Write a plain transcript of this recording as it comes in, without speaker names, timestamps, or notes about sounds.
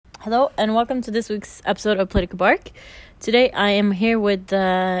Hello and welcome to this week's episode of Political Bark. Today I am here with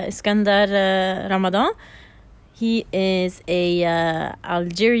Iskandar Ramadan. He is a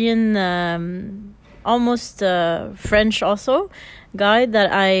Algerian, almost French also, guy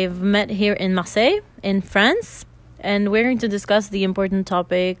that I've met here in Marseille, in France. And we're going to discuss the important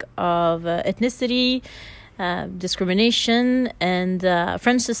topic of ethnicity, discrimination, and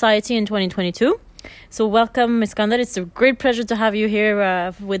French society in 2022. So welcome, Iskandar. It's a great pleasure to have you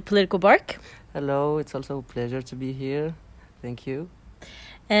here with Political Bark. Hello, it's also a pleasure to be here. Thank you.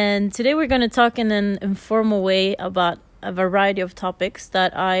 And today we're going to talk in an informal way about a variety of topics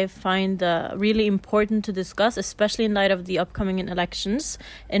that I find really important to discuss, especially in light of the upcoming elections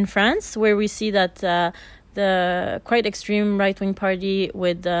in France, where we see that the quite extreme right-wing party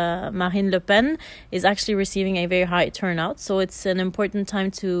with Marine Le Pen is actually receiving a very high turnout. So it's an important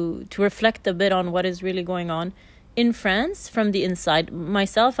time to reflect a bit on what is really going on in France from the inside.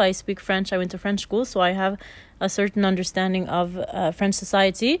 Myself, I speak French. I went to French school, so I have a certain understanding of French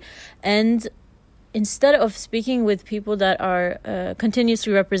society. And instead of speaking with people that are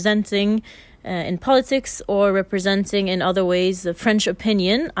continuously representing in politics or representing in other ways the French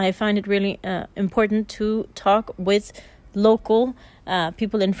opinion, I find it really important to talk with local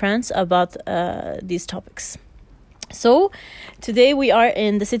people in France about these topics. So today we are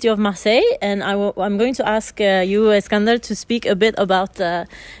in the city of Marseille, and I'm going to ask you, Iskandar, to speak a bit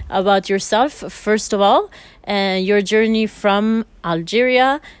about yourself, first of all, your journey from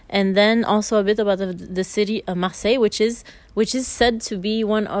Algeria, and then also a bit about the city of Marseille, which is said to be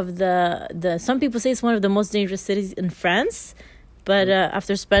one of the some people say it's one of the most dangerous cities in France, but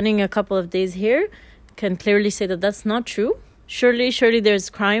after spending a couple of days here, can clearly say that that's not true. Surely there's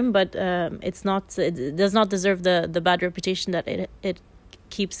crime, but it does not deserve the bad reputation that it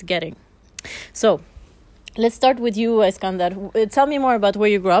keeps getting. So let's start with you, Iskandar. Tell me more about where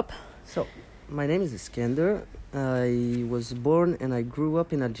you grew up. So, my name is Iskandar. I was born and I grew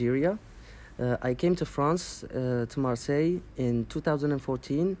up in Algeria. I came to France, to Marseille, in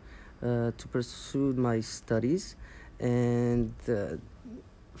 2014 to pursue my studies. And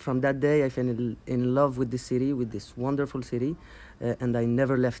from that day, I fell in love with the city, with this wonderful city, and I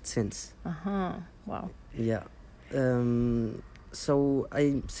never left since. Wow. Yeah. So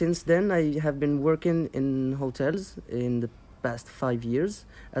since then, I have been working in hotels in the past 5 years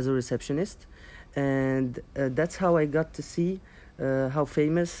as a receptionist. And that's how I got to see how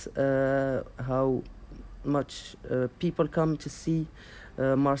famous, how much people come to see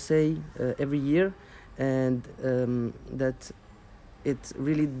Marseille every year, and that it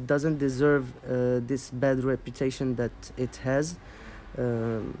really doesn't deserve this bad reputation that it has.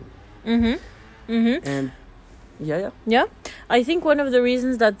 And yeah. I think one of the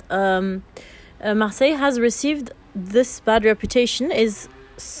reasons that Marseille has received this bad reputation is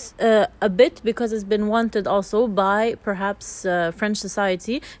a bit because it's been wanted also by perhaps French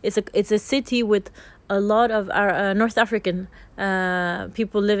society. It's a city with a lot of North African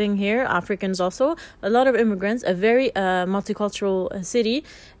people living here, Africans also, a lot of immigrants, a very multicultural city,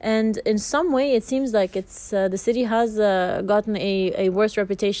 and in some way it seems like it's the city has gotten a worse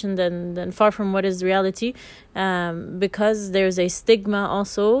reputation than far from what is reality, because there's a stigma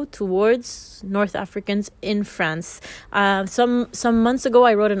also towards North Africans in France. Some months ago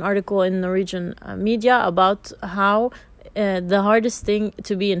I wrote an article in Norwegian media about how the hardest thing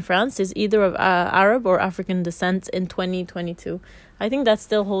to be in France is either of Arab or African descent in 2022. I think that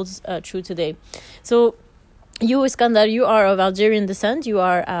still holds true today. So you, Iskandar, you are of Algerian descent, you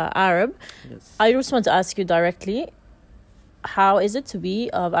are Arab. yes. I just want to ask you directly, how is it to be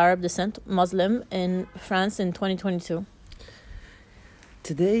of Arab descent, Muslim, in France in 2022?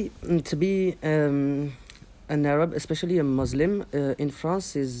 Today, to be an Arab, especially a Muslim, in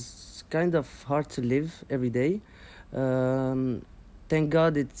France is kind of hard to live every day. Thank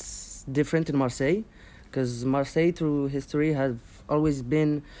God it's different in Marseille, because Marseille through history have always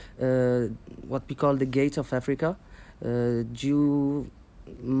been what we call the gate of Africa, due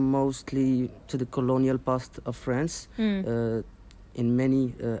mostly to the colonial past of France in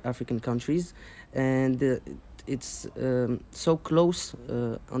many African countries, and it's so close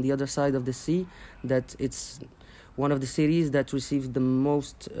on the other side of the sea that it's one of the cities that receives the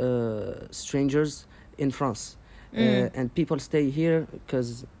most strangers in France. And people stay here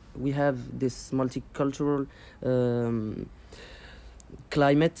because we have this multicultural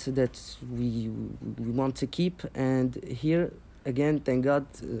climate that we want to keep. And here, again, thank God,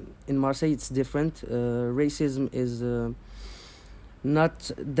 in Marseille it's different. Racism is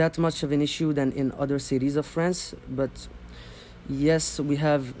not that much of an issue than in other cities of France, but Yes, we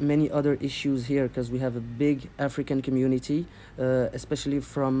have many other issues here because we have a big African community, especially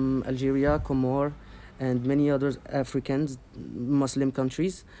from Algeria, Comor, and many other Africans, Muslim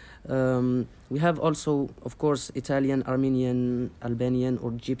countries. We have also, of course, Italian, Armenian, Albanian,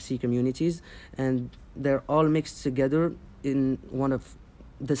 or Gypsy communities, and they're all mixed together in one of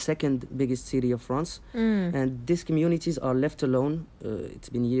the second biggest city of France. And these communities are left alone. It's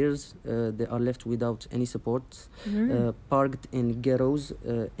been years. They are left without any support, parked in ghettos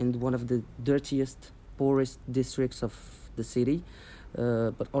in one of the dirtiest, poorest districts of the city.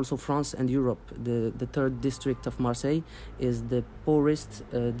 But also France and Europe. The third district of Marseille is the poorest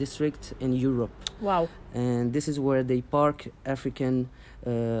district in Europe. Wow. And this is where they park African,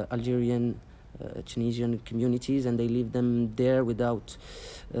 Algerian, Tunisian communities, and they leave them there without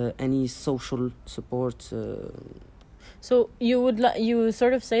any social support. So you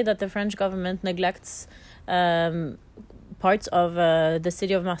sort of say that the French government neglects parts of the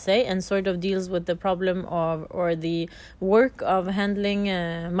city of Marseille and sort of deals with the problem of or the work of handling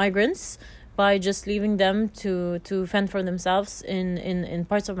migrants by just leaving them to fend for themselves in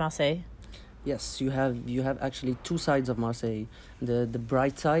parts of Marseille. Yes, you have actually two sides of Marseille. The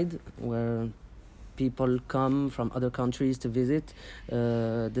bright side, where people come from other countries to visit.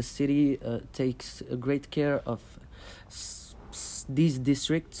 The city takes a great care of these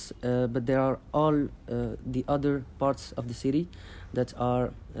districts, but there are all the other parts of the city that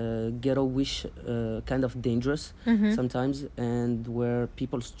are ghetto-ish, kind of dangerous sometimes, and where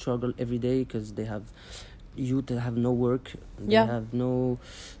people struggle every day because they have youth that have no work, they have no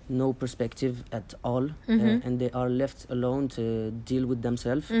perspective at all, and they are left alone to deal with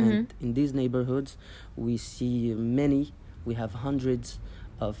themselves. And in these neighborhoods we have hundreds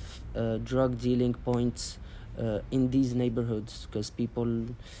of drug dealing points in these neighborhoods because people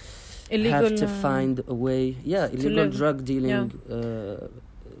have to find a way, illegal drug dealing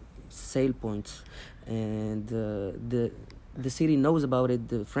sale points, and the city knows about it,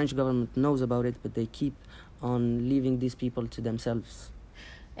 the French government knows about it, but they keep on leaving these people to themselves.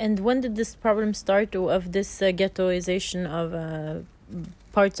 And when did this problem start, of this ghettoization of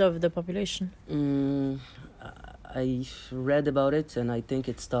parts of the population? I read about it, and I think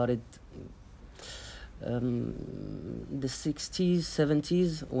it started the 60s,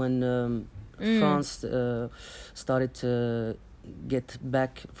 70s, when France started to get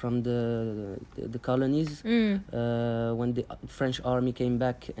back from the colonies, when the French army came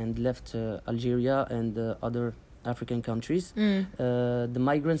back and left Algeria and other African countries. The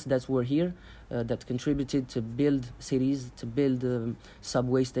migrants that were here, that contributed to build cities, to build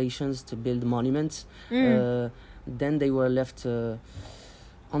subway stations, to build monuments, then they were left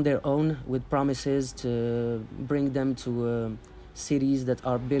on their own with promises to bring them to cities that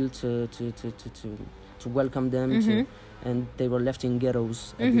are built to welcome them, and they were left in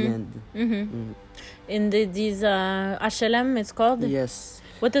ghettos at the end. In these HLM, it's called? Yes.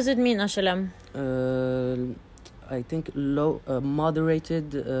 What does it mean, HLM? I think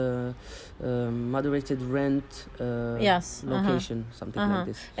moderated rent location, something like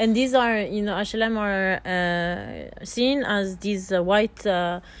this. And these are, HLM are seen as these white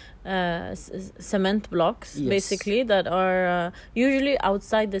cement blocks, basically, that are usually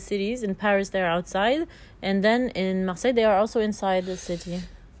outside the cities. In Paris, they're outside, and then in Marseille, they are also inside the city.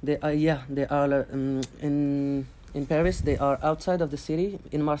 They are in Paris. They are outside of the city.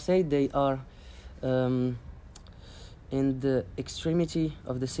 In Marseille, they are in the extremity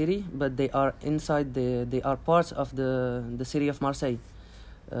of the city, but they are inside. They are part of the city of Marseille.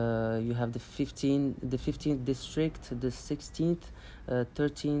 You have the 15th district, the 16th,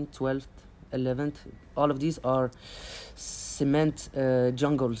 13th, 12th, 11th. All of these are cement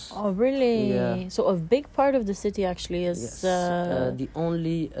jungles. Oh, really? Yeah. So a big part of the city actually is... the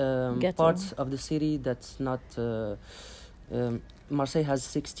only parts of the city that's not... Marseille has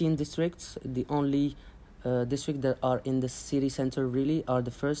 16 districts. The only districts that are in the city center really are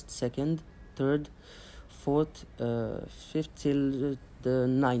the 1st, 2nd, 3rd, 4th, 5th till the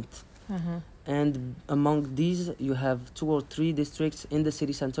 9th. And among these, you have 2 or 3 districts in the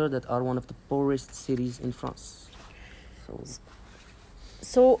city center that are one of the poorest cities in France.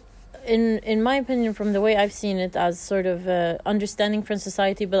 So in my opinion, from the way I've seen it, as sort of understanding French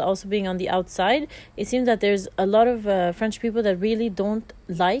society, but also being on the outside, it seems that there's a lot of French people that really don't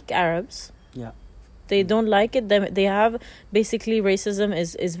like Arabs. Yeah. They don't like it. They have, basically, racism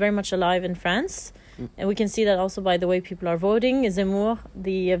is very much alive in France. And we can see that also by the way people are voting. Zemmour,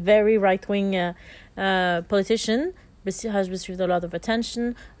 the very right-wing politician, has received a lot of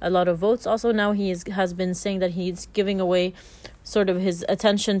attention, a lot of votes. Also, now he has been saying that he's giving away sort of his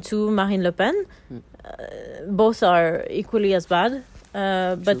attention to Marine Le Pen, both are equally as bad,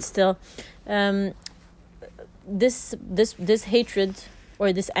 but still, this hatred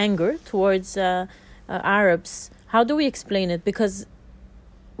or this anger towards Arabs, how do we explain it? Because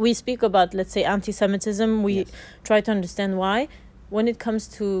we speak about, let's say, anti-Semitism. We try to understand why. When it comes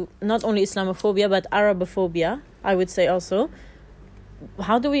to not only Islamophobia but Arabophobia, I would say also,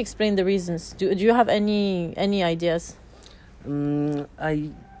 how do we explain the reasons? Do you have any ideas?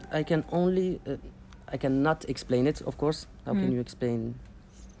 I can only I cannot explain it, of course. How can you explain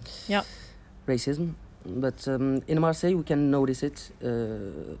racism? But in Marseille, we can notice it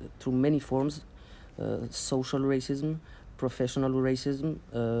through many forms: social racism, professional racism.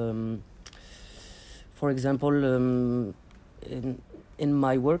 For example, in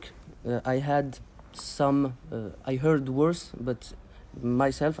my work, I had some. I heard worse, but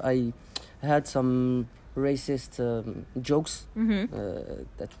myself, I had some racist jokes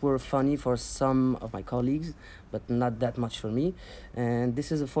that were funny for some of my colleagues, but not that much for me. And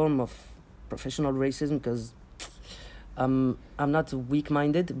this is a form of professional racism because I'm not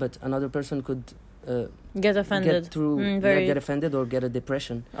weak-minded, but another person could get offended, get offended or get a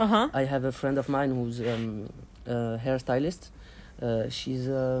depression. I have a friend of mine who's a hairstylist. She's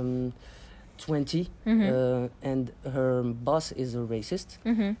 20, and her boss is a racist,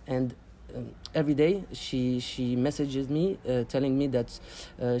 and every day she messages me telling me that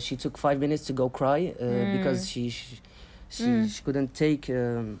she took 5 minutes to go cry because she couldn't take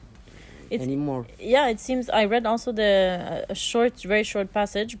anymore. Yeah, it seems I read also a very short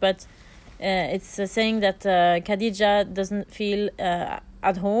passage, but it's saying that Khadija doesn't feel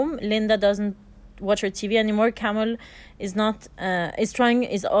at home. Linda doesn't watch her TV anymore. Kamel is not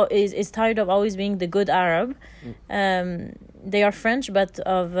is tired of always being the good Arab. They are French but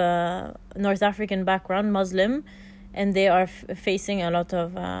of North African background, Muslim, and they are facing a lot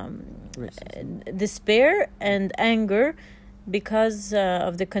of despair and anger because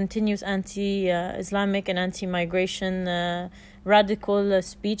of the continuous anti-Islamic and anti-migration radical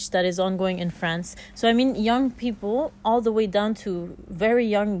speech that is ongoing in France. So I mean, young people all the way down to very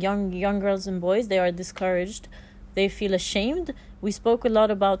young girls and boys, they are discouraged. They feel ashamed. We spoke a lot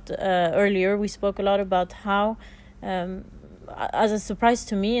about earlier. We spoke a lot about how, as a surprise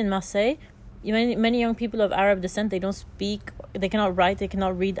to me in Marseille, many young people of Arab descent, they cannot write, they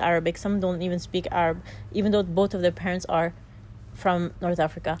cannot read Arabic. Some don't even speak Arab, even though both of their parents are from North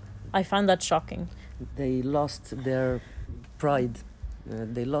Africa. I found that shocking. They lost their pride.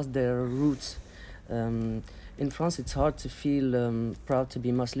 They lost their roots. In France, it's hard to feel proud to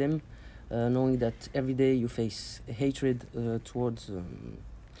be Muslim, knowing that every day you face hatred towards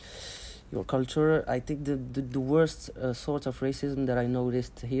your culture. I think the worst sort of racism that I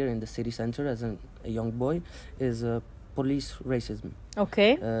noticed here in the city center as a young boy is police racism.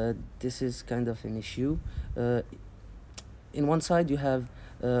 Okay. This is kind of an issue. In one side, you have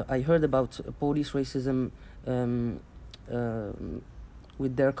I heard about police racism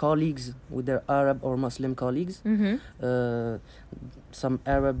with their colleagues, with their Arab or Muslim colleagues. Some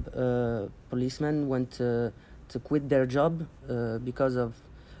Arab policemen went to quit their job because of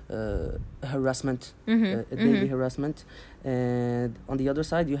harassment, daily harassment. And on the other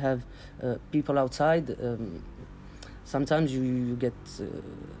side, you have people outside. Sometimes you get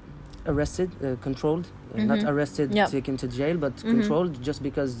arrested, controlled, not arrested, taken to jail, but controlled just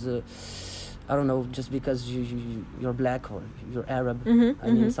because I don't know, just because you're black or you're Arab.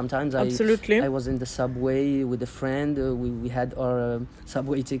 I mean, sometimes I was in the subway with a friend. We had our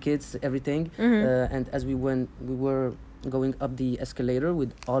subway tickets, everything, and as we were going up the escalator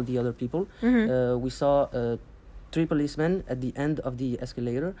with all the other people, we saw 3 policemen at the end of the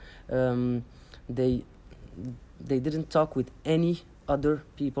escalator. They didn't talk with any other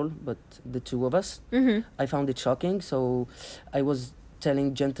people but the 2 of us. I found it shocking, so I was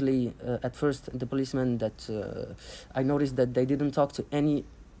telling gently at first the policeman that I noticed that they didn't talk to any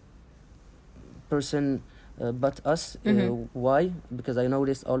person but us. Why? Because I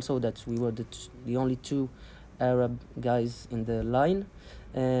noticed also that we were the only 2 Arab guys in the line,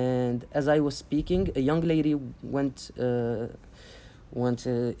 and as I was speaking, a young lady went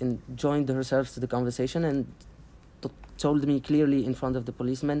and joined herself to the conversation and told me clearly in front of the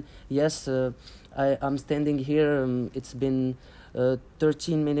policeman, yes, I'm standing here, it's been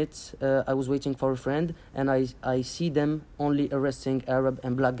 13 minutes, I was waiting for a friend, and I see them only arresting Arab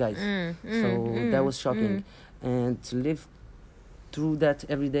and black guys. That was shocking. And to live through that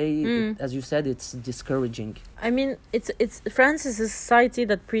every day, as you said, it's discouraging. I mean, it's France is a society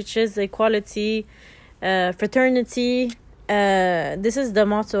that preaches equality, fraternity. This is the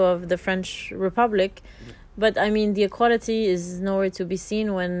motto of the French Republic. But I mean, the equality is nowhere to be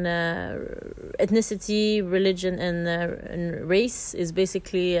seen when ethnicity, religion, and race is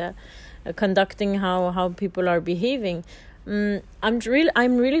basically conducting how people are behaving. I'm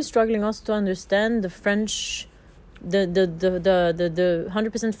really struggling also to understand the French, the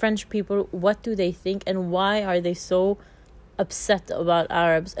 100% French people. What do they think, and why are they so upset about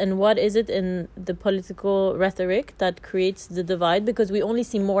Arabs, and what is it in the political rhetoric that creates the divide? Because we only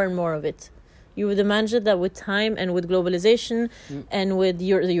see more and more of it. You would imagine that with time and with globalization and with the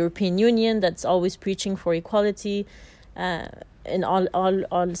European Union that's always preaching for equality in all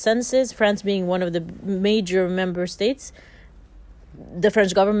senses, France being one of the major member states, the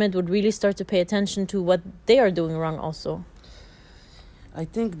French government would really start to pay attention to what they are doing wrong also. I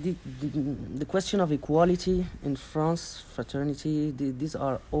think the question of equality in France, fraternity, these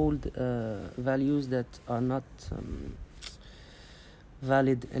are old values that are not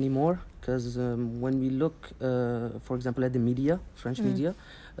valid anymore. Because when we look, for example, at the media, French media,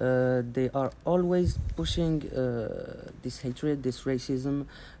 they are always pushing this hatred, this racism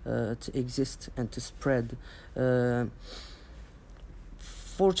to exist and to spread.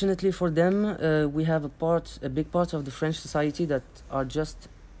 Fortunately for them, we have a big part of the French society that are just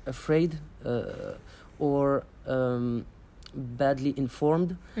afraid or badly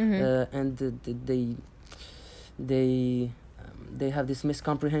informed, and they have this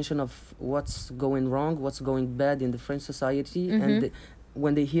miscomprehension of what's going wrong, what's going bad in the French society, and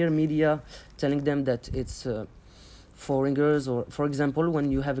when they hear media telling them that it's foreigners, or for example,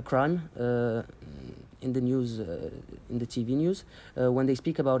 when you have a crime in the news, in the TV news, when they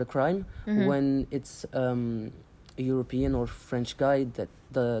speak about a crime, when it's a European or French guy that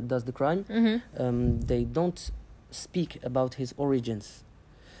does the crime, they don't speak about his origins.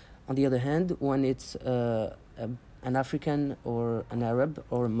 On the other hand, when it's an African or an Arab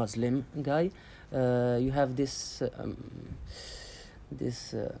or a Muslim guy, you have this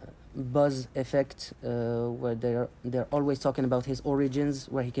buzz effect where they're always talking about his origins,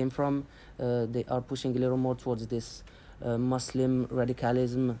 where he came from. They are pushing a little more towards this Muslim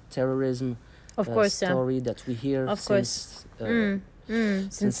radicalism, terrorism story that we hear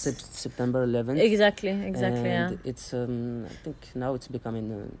since September 11th. Exactly, and yeah. It's I think now it's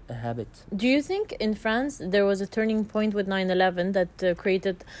becoming a habit. Do you think in France there was a turning point with 9/11 that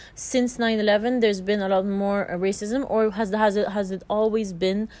created, since 9/11 there's been a lot more racism, or has it always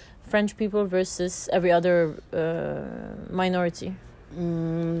been French people versus every other minority?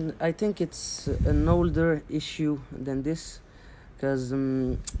 I think it's an older issue than this, because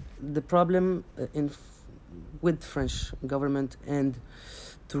the problem with French government and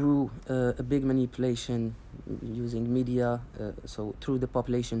through a big manipulation using media, so through the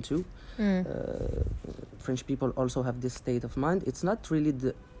population too. French people also have this state of mind. It's not really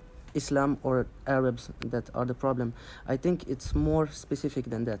the Islam or Arabs that are the problem. I think it's more specific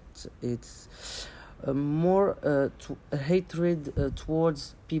than that. It's more a hatred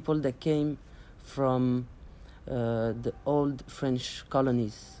towards people that came from the old French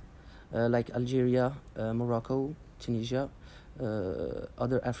colonies, like Algeria, Morocco, Tunisia,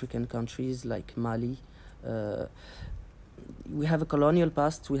 other African countries like Mali. We have a colonial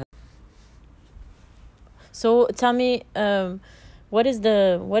past. So tell me, what is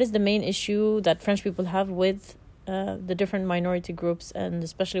the main issue that French people have with the different minority groups, and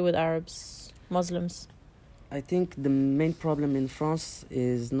especially with Arabs, Muslims? I think the main problem in France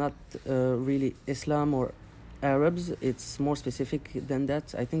is not really Islam or Arabs. It's more specific than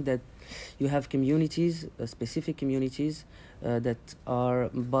that. I think that you have communities, specific communities that are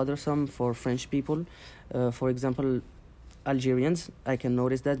bothersome for French people. For example, Algerians. I can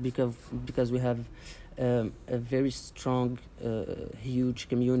notice that because we have a very strong, huge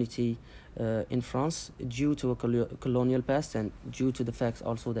community in France due to a colonial past, and due to the fact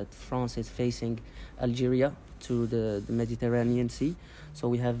also that France is facing Algeria to the Mediterranean Sea. So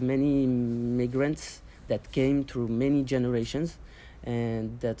we have many migrants that came through many generations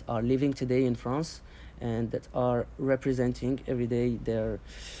and that are living today in France, and that are representing every day their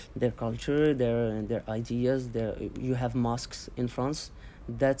culture, their ideas. You have mosques in France.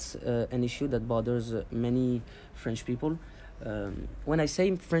 That's an issue that bothers many French people. When I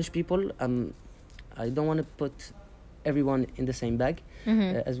say French people, I don't want to put everyone in the same bag,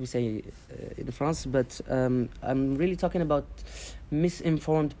 as we say in France, but I'm really talking about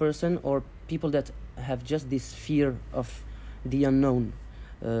misinformed person, or people that have just this fear of the unknown,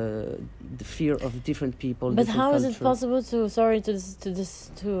 the fear of different people. But how is it possible to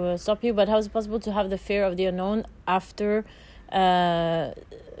stop you? But how is it possible to have the fear of the unknown after,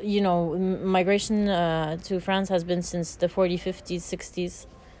 migration to France has been since the 40s, 50s, 60s?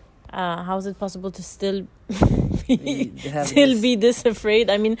 how is it possible to still Have still this- be this afraid?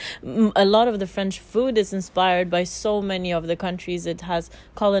 I mean, a lot of the French food is inspired by so many of the countries it has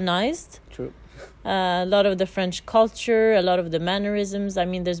colonized. True. A lot of the French culture, a lot of the mannerisms. I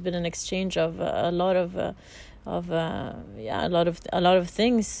mean, there's been an exchange of a lot of a lot of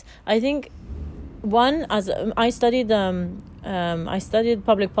things. I think one, as I studied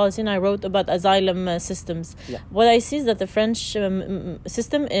public policy and I wrote about asylum systems. Yeah. What I see is that the French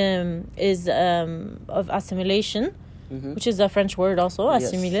system is of assimilation, Mhm. which is a French word also,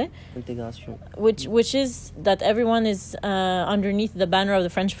 Yes. assimiler, Intégration. which is that everyone is underneath the banner of the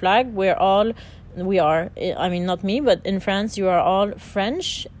French flag. We are, I mean, not me, but in France, you are all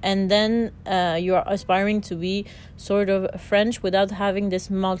French, and then you are aspiring to be sort of French without having this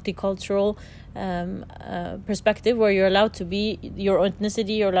multicultural perspective where you're allowed to be your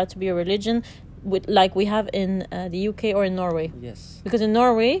ethnicity, you're allowed to be a religion, like we have in the UK or in Norway. Yes. Because in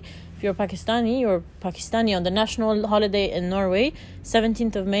Norway, if you're Pakistani on the national holiday in Norway,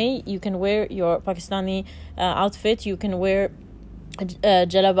 17th of May, you can wear your Pakistani outfit, you can wear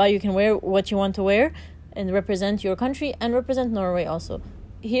jalaba, you can wear what you want to wear and represent your country and represent Norway also.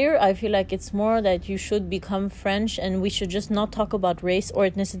 Here, I feel like it's more that you should become French and we should just not talk about race or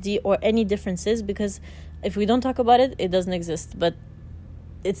ethnicity or any differences, because if we don't talk about it, it doesn't exist. But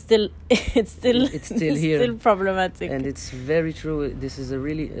it's still It's still here. still problematic. And it's very true. This is a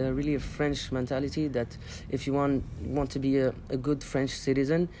really a French mentality that if you want to be a good French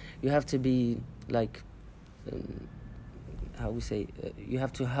citizen, you have to be like, how we say, you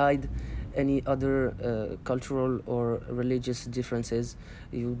have to hide any other cultural or religious differences.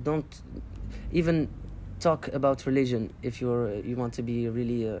 You don't even talk about religion if you want to be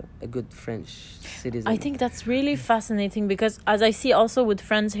really a good French citizen. I think that's really fascinating, because as I see also with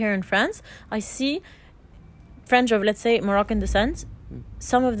friends here in France, I see French of, let's say, Moroccan descent.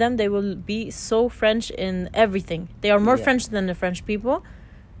 Some of them, they will be so French in everything. They are more Yeah. French than the French people.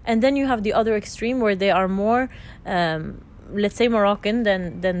 And then you have the other extreme where they are more, let's say, Moroccan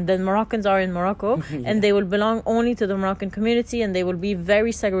than Moroccans are in Morocco. Yeah. And they will belong only to the Moroccan community, and they will be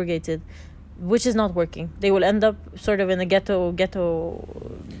very segregated, which is not working. They will end up sort of in a ghetto.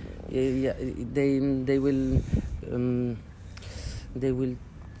 Yeah, they will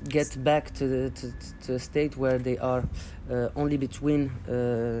get back to a state where they are only between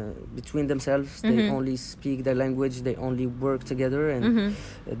themselves. They Mhm. only speak their language. They only work together, and Mhm.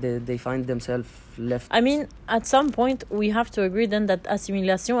 they find themselves left. I mean, at some point, we have to agree then that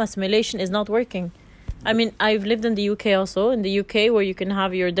assimilation is not working. I mean, I've lived in the UK also. In the UK, where you can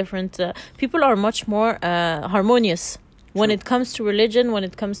have your different... people are much more harmonious. When True. it comes to religion, when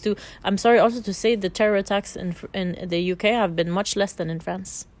it comes to... I'm sorry also to say the terror attacks in the UK have been much less than in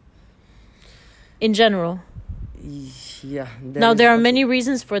France. In general. Yeah. Now, there are many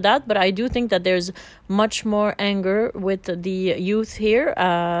reasons for that, but I do think that there's much more anger with the youth here,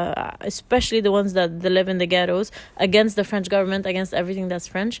 especially the ones that live in the ghettos, against the French government, against everything that's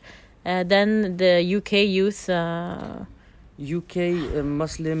French, than the UK youth. UK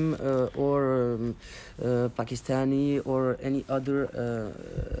Muslim or Pakistani or any other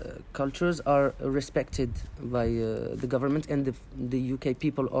cultures are respected by the government and the UK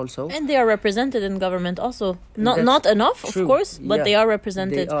people also. And they are represented in government also. That's Not enough, true. of course, but Yeah. they are They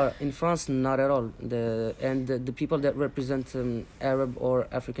represented. are in France, not at all. The people that represent Arab or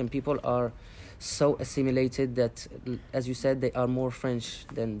African people are so assimilated that, as you said, they are more French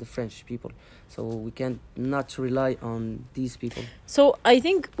than the French people. So we can not rely on these people. So I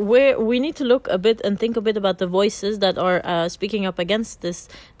think we need to look a bit and think a bit about the voices that are speaking up against this,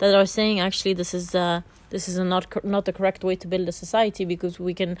 that are saying actually this is not the correct way to build a society, because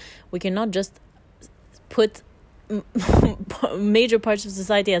we cannot just put major parts of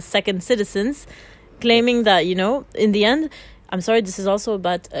society as second citizens, claiming that, you know, in the end, I'm sorry, this is also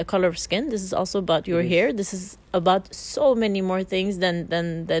about a color of skin. This is also about your hair. This is about so many more things than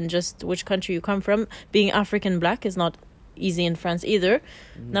just which country you come from. Being African black is not easy in France either.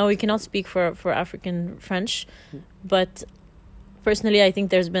 Now, we cannot speak for African French, but personally, I think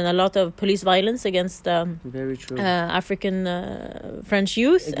there's been a lot of police violence against Very true. African French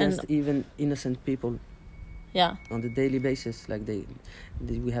youth, Against and even innocent people yeah. on the daily basis. Like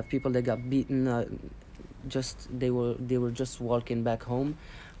we have people that got beaten. They were just walking back home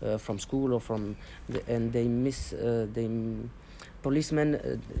from school or and they miss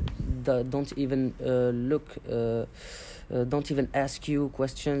policemen don't even don't even ask you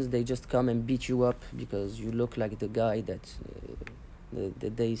questions. They just come and beat you up because you look like the guy that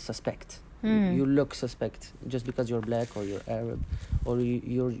they suspect. You look suspect just because you're black or you're Arab, or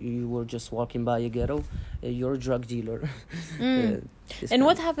you were just walking by a ghetto. You're a drug dealer. And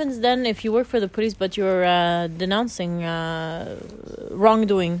what happens then if you work for the police but you're denouncing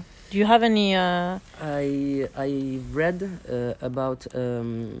wrongdoing? Do you have any? I read about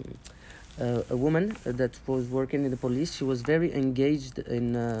a woman that was working in the police. She was very engaged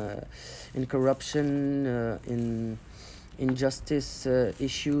in corruption, in injustice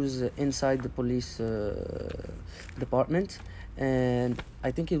issues inside the police department, and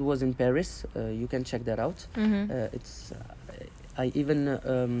I think it was in Paris. You can check that out. It's I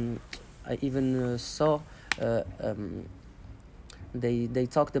even saw. They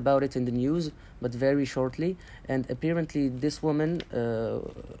talked about it in the news, but very shortly. And apparently, this woman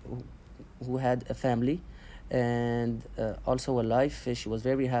who had a family and also a life, she was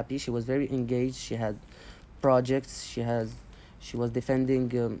very happy. She was very engaged. She had projects. She was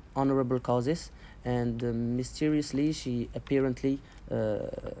defending honorable causes, and mysteriously, she apparently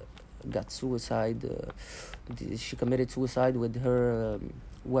got suicide. She committed suicide with her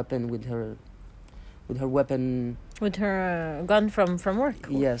weapon, with her weapon. With her gun from work.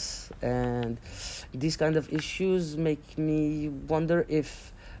 Yes, and these kind of issues make me wonder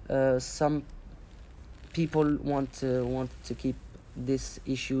if some people want to keep these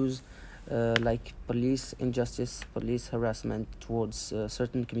issues like police injustice, police harassment towards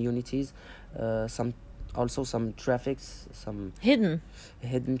certain communities, some traffics, some hidden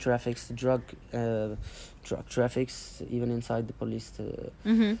traffics, drug traffics, even inside the police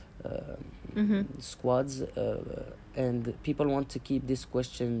squads, and people want to keep this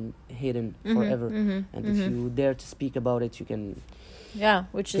question hidden forever. And if you dare to speak about it, you can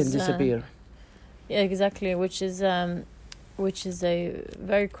disappear. Yeah, exactly. Which is a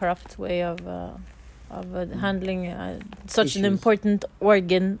very corrupt way of handling such Issues. An important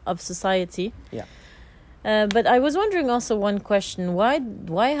organ of society. Yeah. But I was wondering also one question: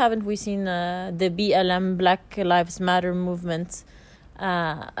 why haven't we seen the BLM, Black Lives Matter movement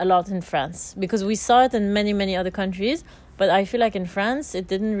a lot in France? Because we saw it in many other countries, but I feel like in France it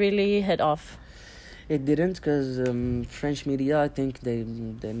didn't really hit off. It didn't, because French media, I think they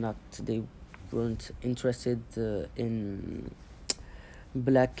weren't interested in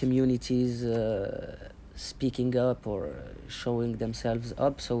black communities speaking up or showing themselves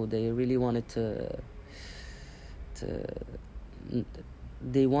up, so they really wanted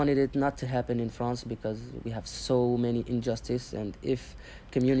they wanted it not to happen in France, because we have so many injustice, and if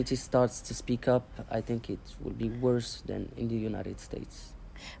community starts to speak up, I think it will be worse than in the United States.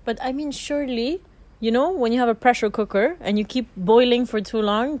 But I mean, surely, when you have a pressure cooker and you keep boiling for too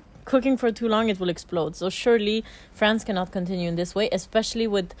long, cooking for too long, it will explode. So surely France cannot continue in this way, especially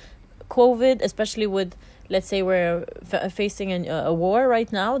with COVID, especially with, let's say, we're facing a war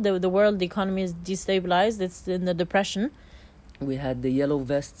right now. The world economy is destabilized. It's in the depression. We had the yellow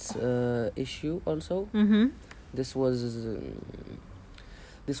vests issue also. This was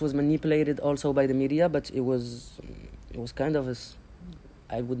manipulated also by the media, but it was kind of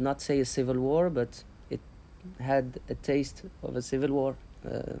I would not say a civil war, but it had a taste of a civil war.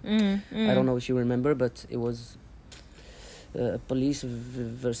 I don't know if you remember, but it was police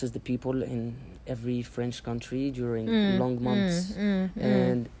versus the people in every French country during long months,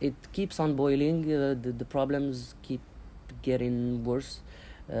 and it keeps on boiling. The problems keep getting worse.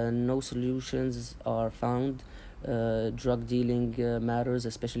 No solutions are found. Drug dealing matters,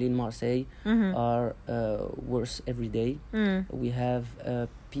 especially in Marseille, are worse every day. We have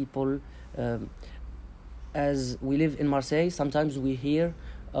people, as we live in Marseille, sometimes we hear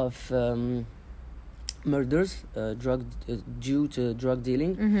of murders due to drug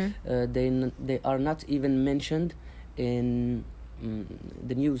dealing. They are not even mentioned in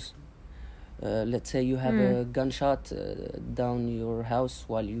the news. Let's say you have a gunshot down your house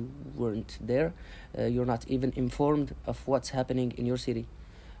while you weren't there. You're not even informed of what's happening in your city.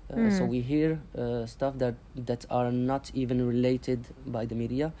 So we hear stuff that are not even related by the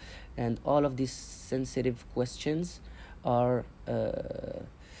media, and all of these sensitive questions are,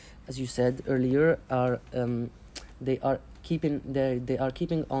 as you said earlier, they are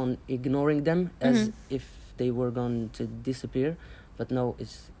keeping on ignoring them as if they were going to disappear, but no,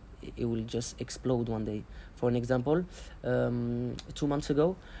 it will just explode one day. For an example, 2 months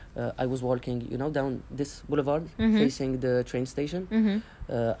ago, I was walking, down this boulevard facing the train station.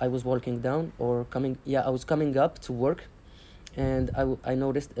 I was walking down I was coming up to work, and I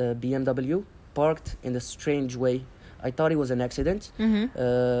noticed a BMW parked in a strange way. I thought it was an accident.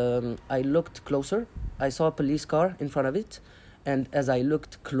 I looked closer. I saw a police car in front of it, and as I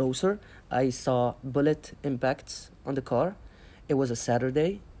looked closer, I saw bullet impacts on the car. It was a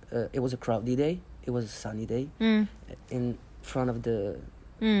Saturday. it was a cloudy day. It was a sunny day. In front of the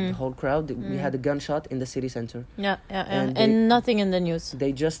whole crowd, we had a gunshot in the city center. Yeah. And nothing in the news.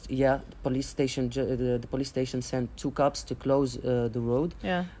 They just the police station sent 2 cops to close the road.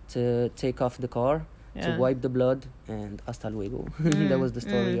 Yeah. To take off the car. Yeah. To wipe the blood, and hasta luego. That was the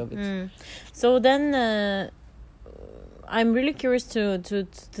story of it. So then I'm really curious to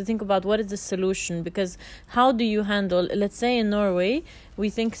think about what is the solution, because how do you handle, let's say in Norway, we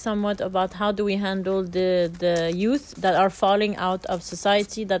think somewhat about how do we handle the youth that are falling out of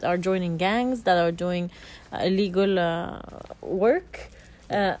society, that are joining gangs, that are doing illegal work,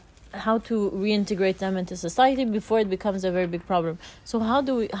 how to reintegrate them into society before it becomes a very big problem. So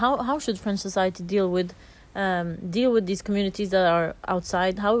how should French society deal with these communities that are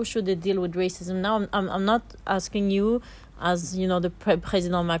outside? How should they deal with racism? Now I'm not asking you as the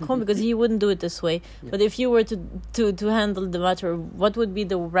President Macron, because he wouldn't do it this way. Yeah. But if you were to handle the matter, what would be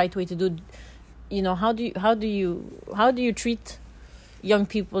the right way to do? How do you treat young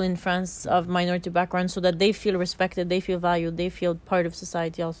people in France of minority background so that they feel respected, they feel valued, they feel part of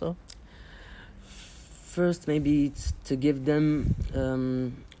society also? First, maybe it's to give them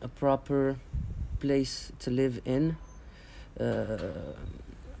a proper place to live in.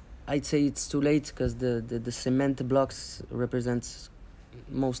 I'd say it's too late, because the cement blocks represents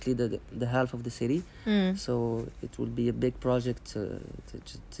mostly the half of the city. So it will be a big project to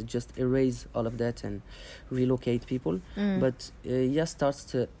just erase all of that and relocate people. But starts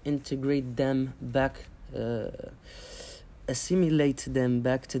to integrate them back, assimilate them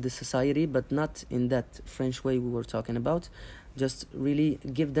back to the society, but not in that French way we were talking about. Just really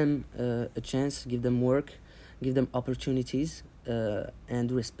give them a chance, give them work, give them opportunities,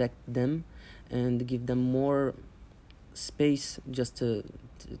 and respect them, and give them more space just to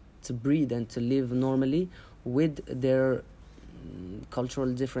breathe and to live normally with their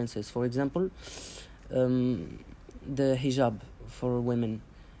cultural differences. For example, the hijab for women.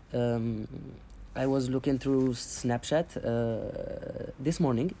 I was looking through Snapchat this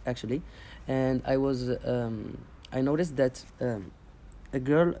morning, actually, and I noticed that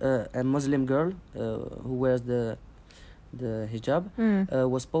a Muslim girl who wears the hijab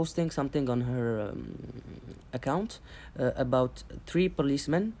was posting something on her account about 3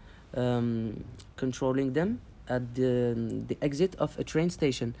 policemen controlling them at the exit of a train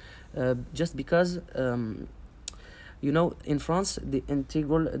station, just because in France the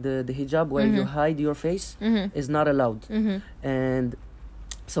hijab where you hide your face is not allowed. And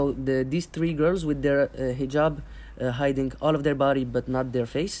so these 3 girls with their hijab hiding all of their body but not their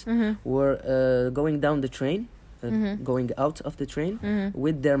face were going down the train, going out of the train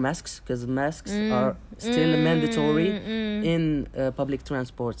with their masks, because masks are still mandatory in public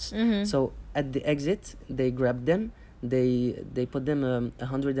transports. So at the exit they grabbed them, they put them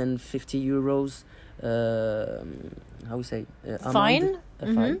 150 euros how we say fine.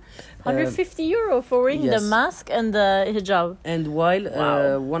 Fine. 150 euro for wearing the mask and the hijab. And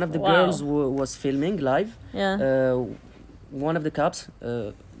while one of the girls was filming live, one of the cops,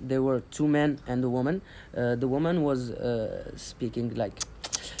 there were 2 men and a woman. The woman was speaking like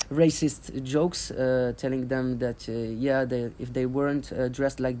racist jokes, telling them that if they weren't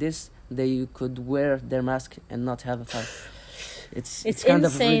dressed like this, they could wear their mask and not have a fight. It's kind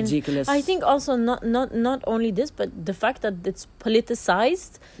insane. Of ridiculous. I think also not only this, but the fact that it's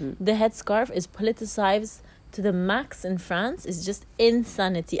politicized, the headscarf is politicized to the max in France is just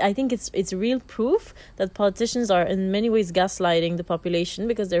insanity. I think it's real proof that politicians are in many ways gaslighting the population,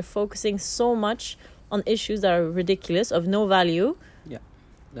 because they're focusing so much on issues that are ridiculous, of no value. Yeah,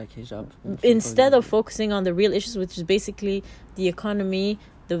 like hijab. Instead of focusing on the real issues, which is basically the economy,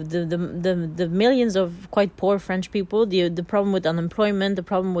 the millions of quite poor French people, the problem with unemployment, the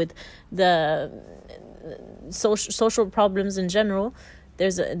problem with the social problems in general.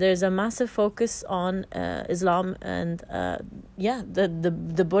 There's a massive focus on Islam and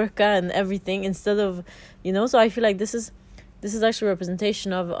the burqa and everything, instead of So I feel like this is actually a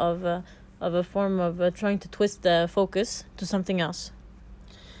representation of a form of trying to twist the focus to something else.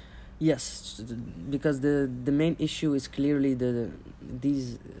 Yes, because the main issue is clearly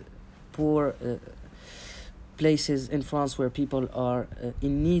these poor places in France where people are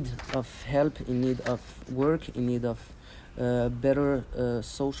in need of help, in need of work, in need of better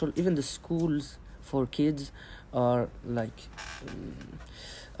social. Even the schools for kids are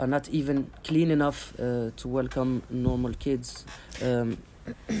not even clean enough to welcome normal kids.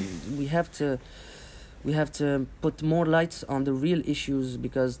 We have to put more lights on the real issues,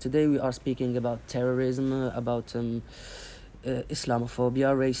 because today we are speaking about terrorism, about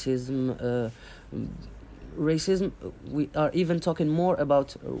Islamophobia, racism, racism, we are even talking more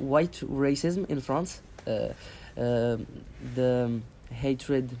about white racism in France. The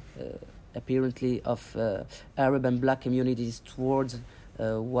hatred apparently of Arab and black communities towards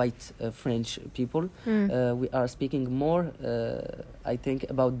white French people. We are speaking more, I think,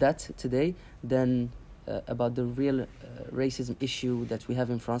 about that today than about the real racism issue that we have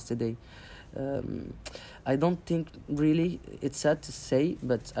in France today. I don't think, really, it's sad to say,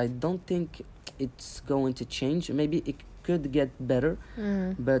 but I don't think it's going to change. Maybe it could get better,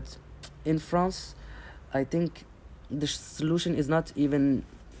 but in France, I think the solution is not even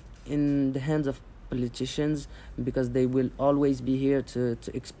in the hands of politicians, because they will always be here to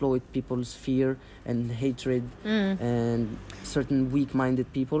exploit people's fear and hatred and certain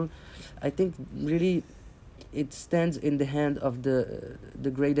weak-minded people. I think really it stands in the hand of the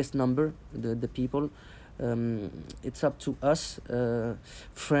greatest number, the people. It's up to us,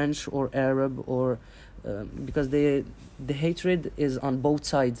 French or Arab, or because the hatred is on both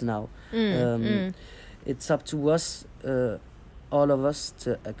sides now. It's up to us, all of us,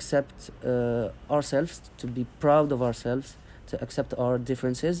 to accept ourselves, to be proud of ourselves, to accept our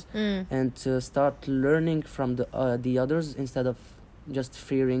differences, and to start learning from the others instead of just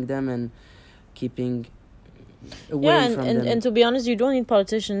fearing them and keeping away from them. And to be honest, you don't need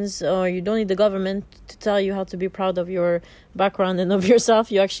politicians or you don't need the government to tell you how to be proud of your background and of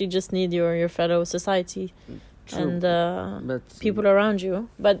yourself. You actually just need your fellow society. True. And but people around you.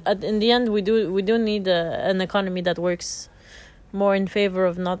 But in the end, we do need an economy that works more in favor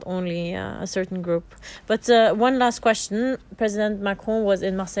of not only a certain group. But one last question. President Macron was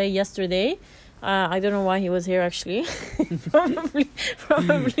in Marseille yesterday. I don't know why he was here, actually. probably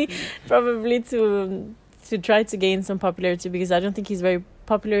to try to gain some popularity, because I don't think he's very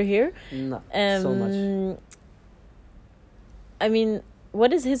popular here. No, so much. I mean,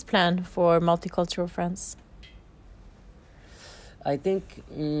 what is his plan for multicultural France? I think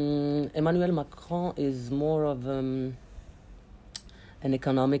Emmanuel Macron is more of an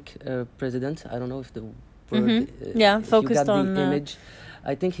economic president. I don't know if the word... focused on... You got the image.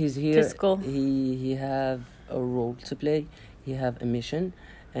 I think he's here... Fiscal. He have a role to play. He have a mission.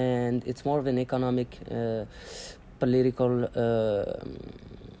 And it's more of an economic, political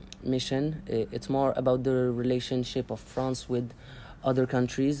mission. It's more about the relationship of France with other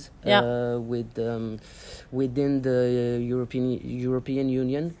countries, within the European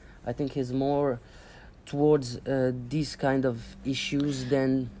Union. I think he's more towards these kind of issues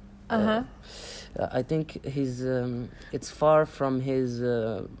than. I think he's. It's far from his.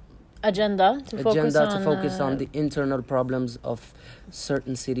 Agenda to focus on the internal problems of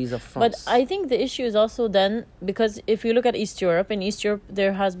certain cities of France. But I think the issue is also then, because if you look at East Europe, in East Europe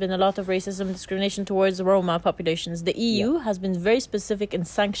there has been a lot of racism and discrimination towards Roma populations. The EU has been very specific in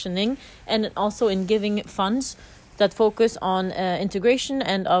sanctioning and also in giving funds that focus on integration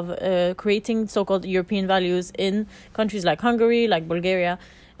and of creating so-called European values in countries like Hungary, like Bulgaria,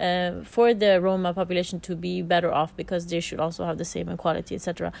 for the Roma population to be better off, because they should also have the same equality,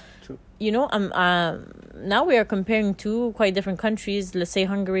 etc. True. You know, now we are comparing two quite different countries. Let's say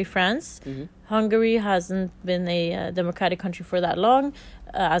Hungary, France. Hungary hasn't been a democratic country for that long,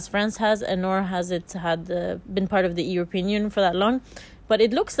 as France has, and nor has it had been part of the European Union for that long. But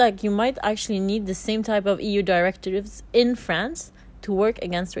it looks like you might actually need the same type of EU directives in France to work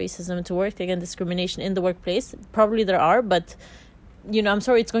against racism, to work against discrimination in the workplace. Probably there are, but... You know, I'm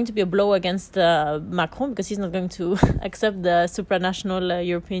sorry, it's going to be a blow against Macron, because he's not going to accept the supranational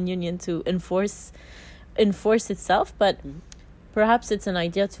European Union to enforce itself. But perhaps it's an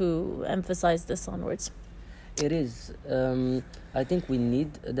idea to emphasize this onwards. It is. I think we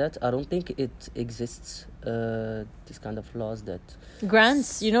need that. I don't think it exists, these kind of laws that...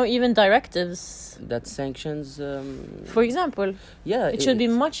 Grants, you know, even directives. That sanctions... For example. Yeah. It should be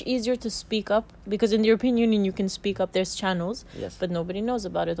much easier to speak up, because in the European Union you can speak up, there's channels. Yes. But nobody knows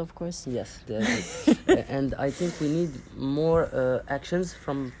about it, of course. Yes. And I think we need more actions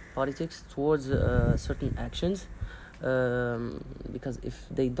from politics towards certain actions, because if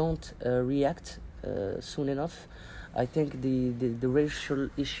they don't react soon enough, I think the racial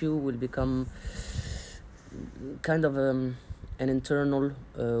issue will become kind of an internal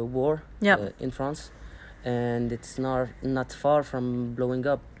war in France, and it's not far from blowing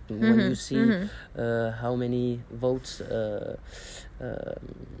up when you see how many votes the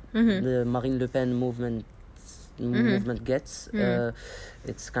Marine Le Pen movement gets.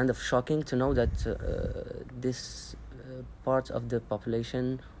 It's kind of shocking to know that this part of the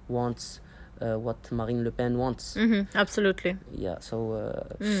population wants what Marine Le Pen wants. Absolutely. Yeah, so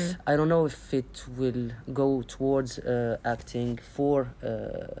I don't know if it will go towards acting for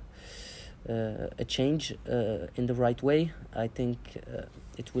a change in the right way, I think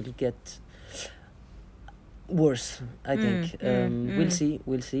it will get worse. I think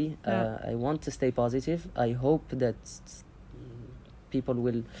we'll see. Yeah. I want to stay positive. I hope that people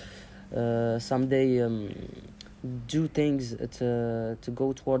will someday do things to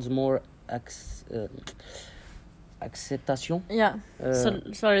go towards more acceptation. Yeah.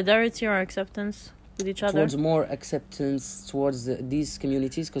 Solidarity or acceptance with each other. Towards more acceptance towards these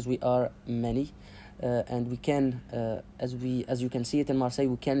communities, because we are many, and we can, as you can see it in Marseille,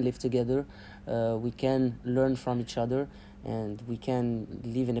 we can live together, we can learn from each other, and we can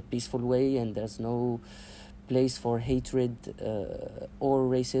live in a peaceful way, and there's no place for hatred or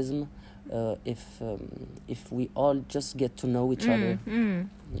racism if we all just get to know each other.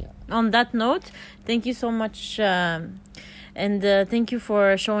 Yeah. On that note, thank you so much, and thank you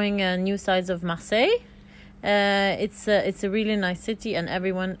for showing new sides of Marseille. It's a really nice city, and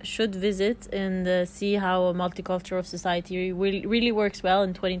everyone should visit and see how a multicultural society really works well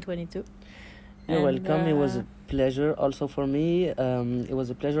in 2022. You're welcome. It was a pleasure also for me. It was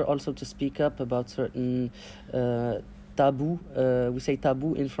a pleasure also to speak up about certain taboo. We say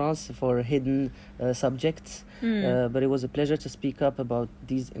taboo in France for hidden subjects. But it was a pleasure to speak up about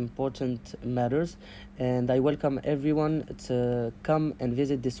these important matters. And I welcome everyone to come and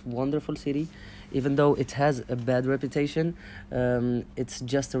visit this wonderful city. Even though it has a bad reputation, it's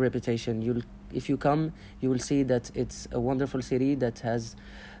just a reputation. If you come, you will see that it's a wonderful city that has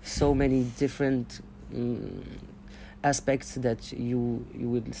so many different aspects that you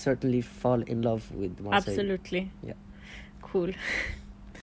will certainly fall in love with Marseille. Absolutely. Yeah. Cool.